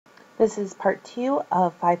This is part 2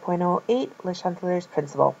 of 5.08, Le Chanteler's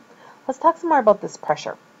principle. Let's talk some more about this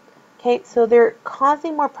pressure. Okay, so they're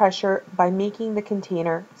causing more pressure by making the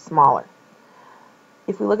container smaller.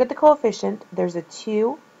 If we look at the coefficient, there's a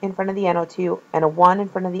 2 in front of the NO2 and a 1 in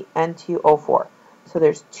front of the N2O4. So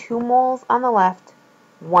there's 2 moles on the left,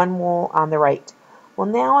 1 mole on the right. Well,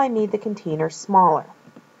 now I made the container smaller.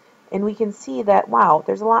 And we can see that, wow,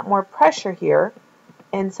 there's a lot more pressure here.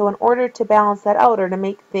 And so in order to balance that out, or to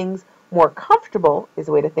make things more comfortable, is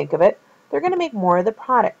a way to think of it, they're going to make more of the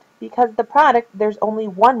product. Because the product, there's only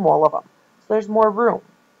 1 mole of them. So there's more room.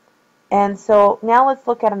 And so now let's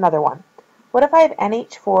look at another one. What if I have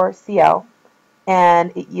NH4Cl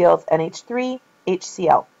and it yields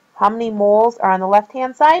NH3HCl? How many moles are on the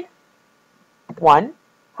left-hand side? 1.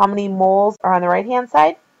 How many moles are on the right-hand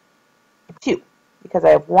side? 2. Because I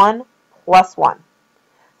have 1 plus 1.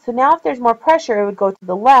 So now if there's more pressure, it would go to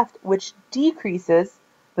the left, which decreases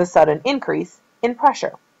the sudden increase in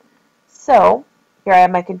pressure. So here I have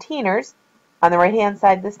my containers. On the right-hand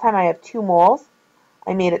side, this time I have 2 moles.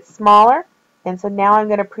 I made it smaller, and so now I'm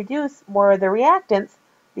going to produce more of the reactants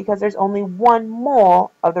because there's only 1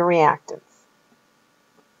 mole of the reactants.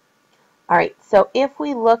 All right, so if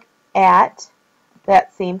we look at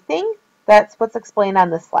that same thing, that's what's explained on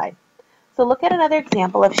this slide. So look at another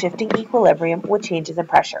example of shifting equilibrium with changes in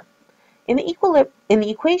pressure. In the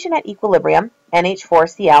equation at equilibrium,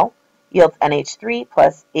 NH4Cl yields NH3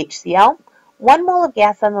 plus HCl. 1 mole of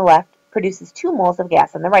gas on the left produces 2 moles of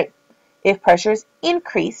gas on the right. If pressure is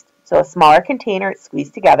increased, so a smaller container is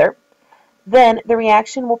squeezed together, then the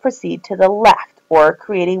reaction will proceed to the left, or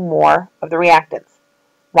creating more of the reactants.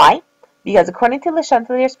 Why? Because according to Le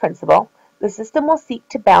Chanteler's principle, the system will seek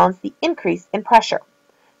to balance the increase in pressure.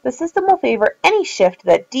 The system will favor any shift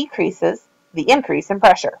that decreases the increase in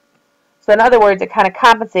pressure. So in other words, it kind of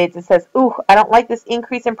compensates. It says, ooh, I don't like this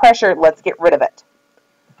increase in pressure, let's get rid of it.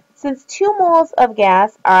 Since 2 moles of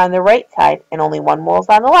gas are on the right side and only 1 mole is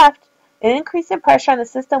on the left, an increase in pressure on the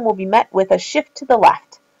system will be met with a shift to the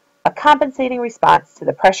left, a compensating response to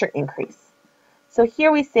the pressure increase. So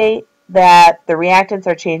here we say that the reactants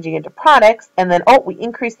are changing into products, and then, oh, we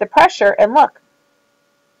increase the pressure, and look,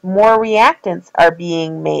 more reactants are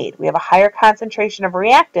being made. We have a higher concentration of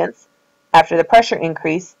reactants after the pressure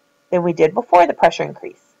increase than we did before the pressure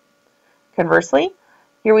increase. Conversely,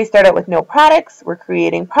 here we start out with no products, we're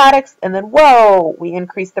creating products, and then, whoa, we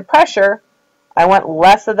increase the pressure. I want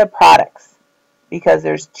less of the products because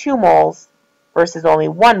there's 2 moles versus only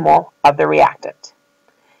 1 mole of the reactant.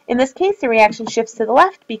 In this case, the reaction shifts to the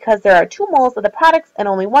left because there are 2 moles of the products and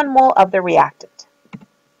only 1 mole of the reactant.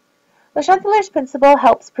 Le Chanteler's principle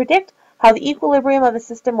helps predict how the equilibrium of a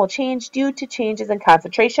system will change due to changes in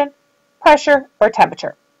concentration, pressure, or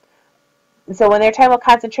temperature. And so when they're talking about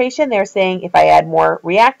concentration, they're saying if I add more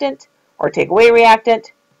reactant or take away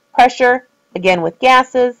reactant, pressure, again with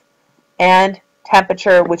gases, and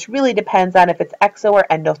temperature, which really depends on if it's exo or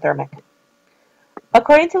endothermic.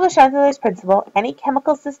 According to Le Chanteler's principle, any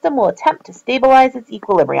chemical system will attempt to stabilize its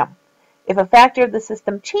equilibrium. If a factor of the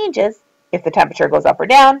system changes, if the temperature goes up or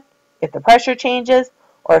down, if the pressure changes,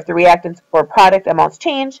 or if the reactants or product amounts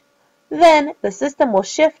change, then the system will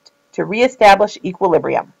shift to reestablish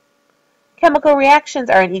equilibrium. Chemical reactions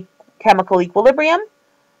are in chemical equilibrium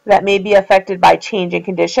that may be affected by changing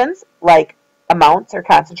conditions like amounts or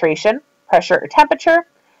concentration, pressure or temperature,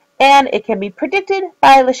 and it can be predicted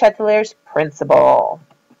by Le Chanteler's principle.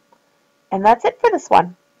 And that's it for this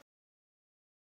one.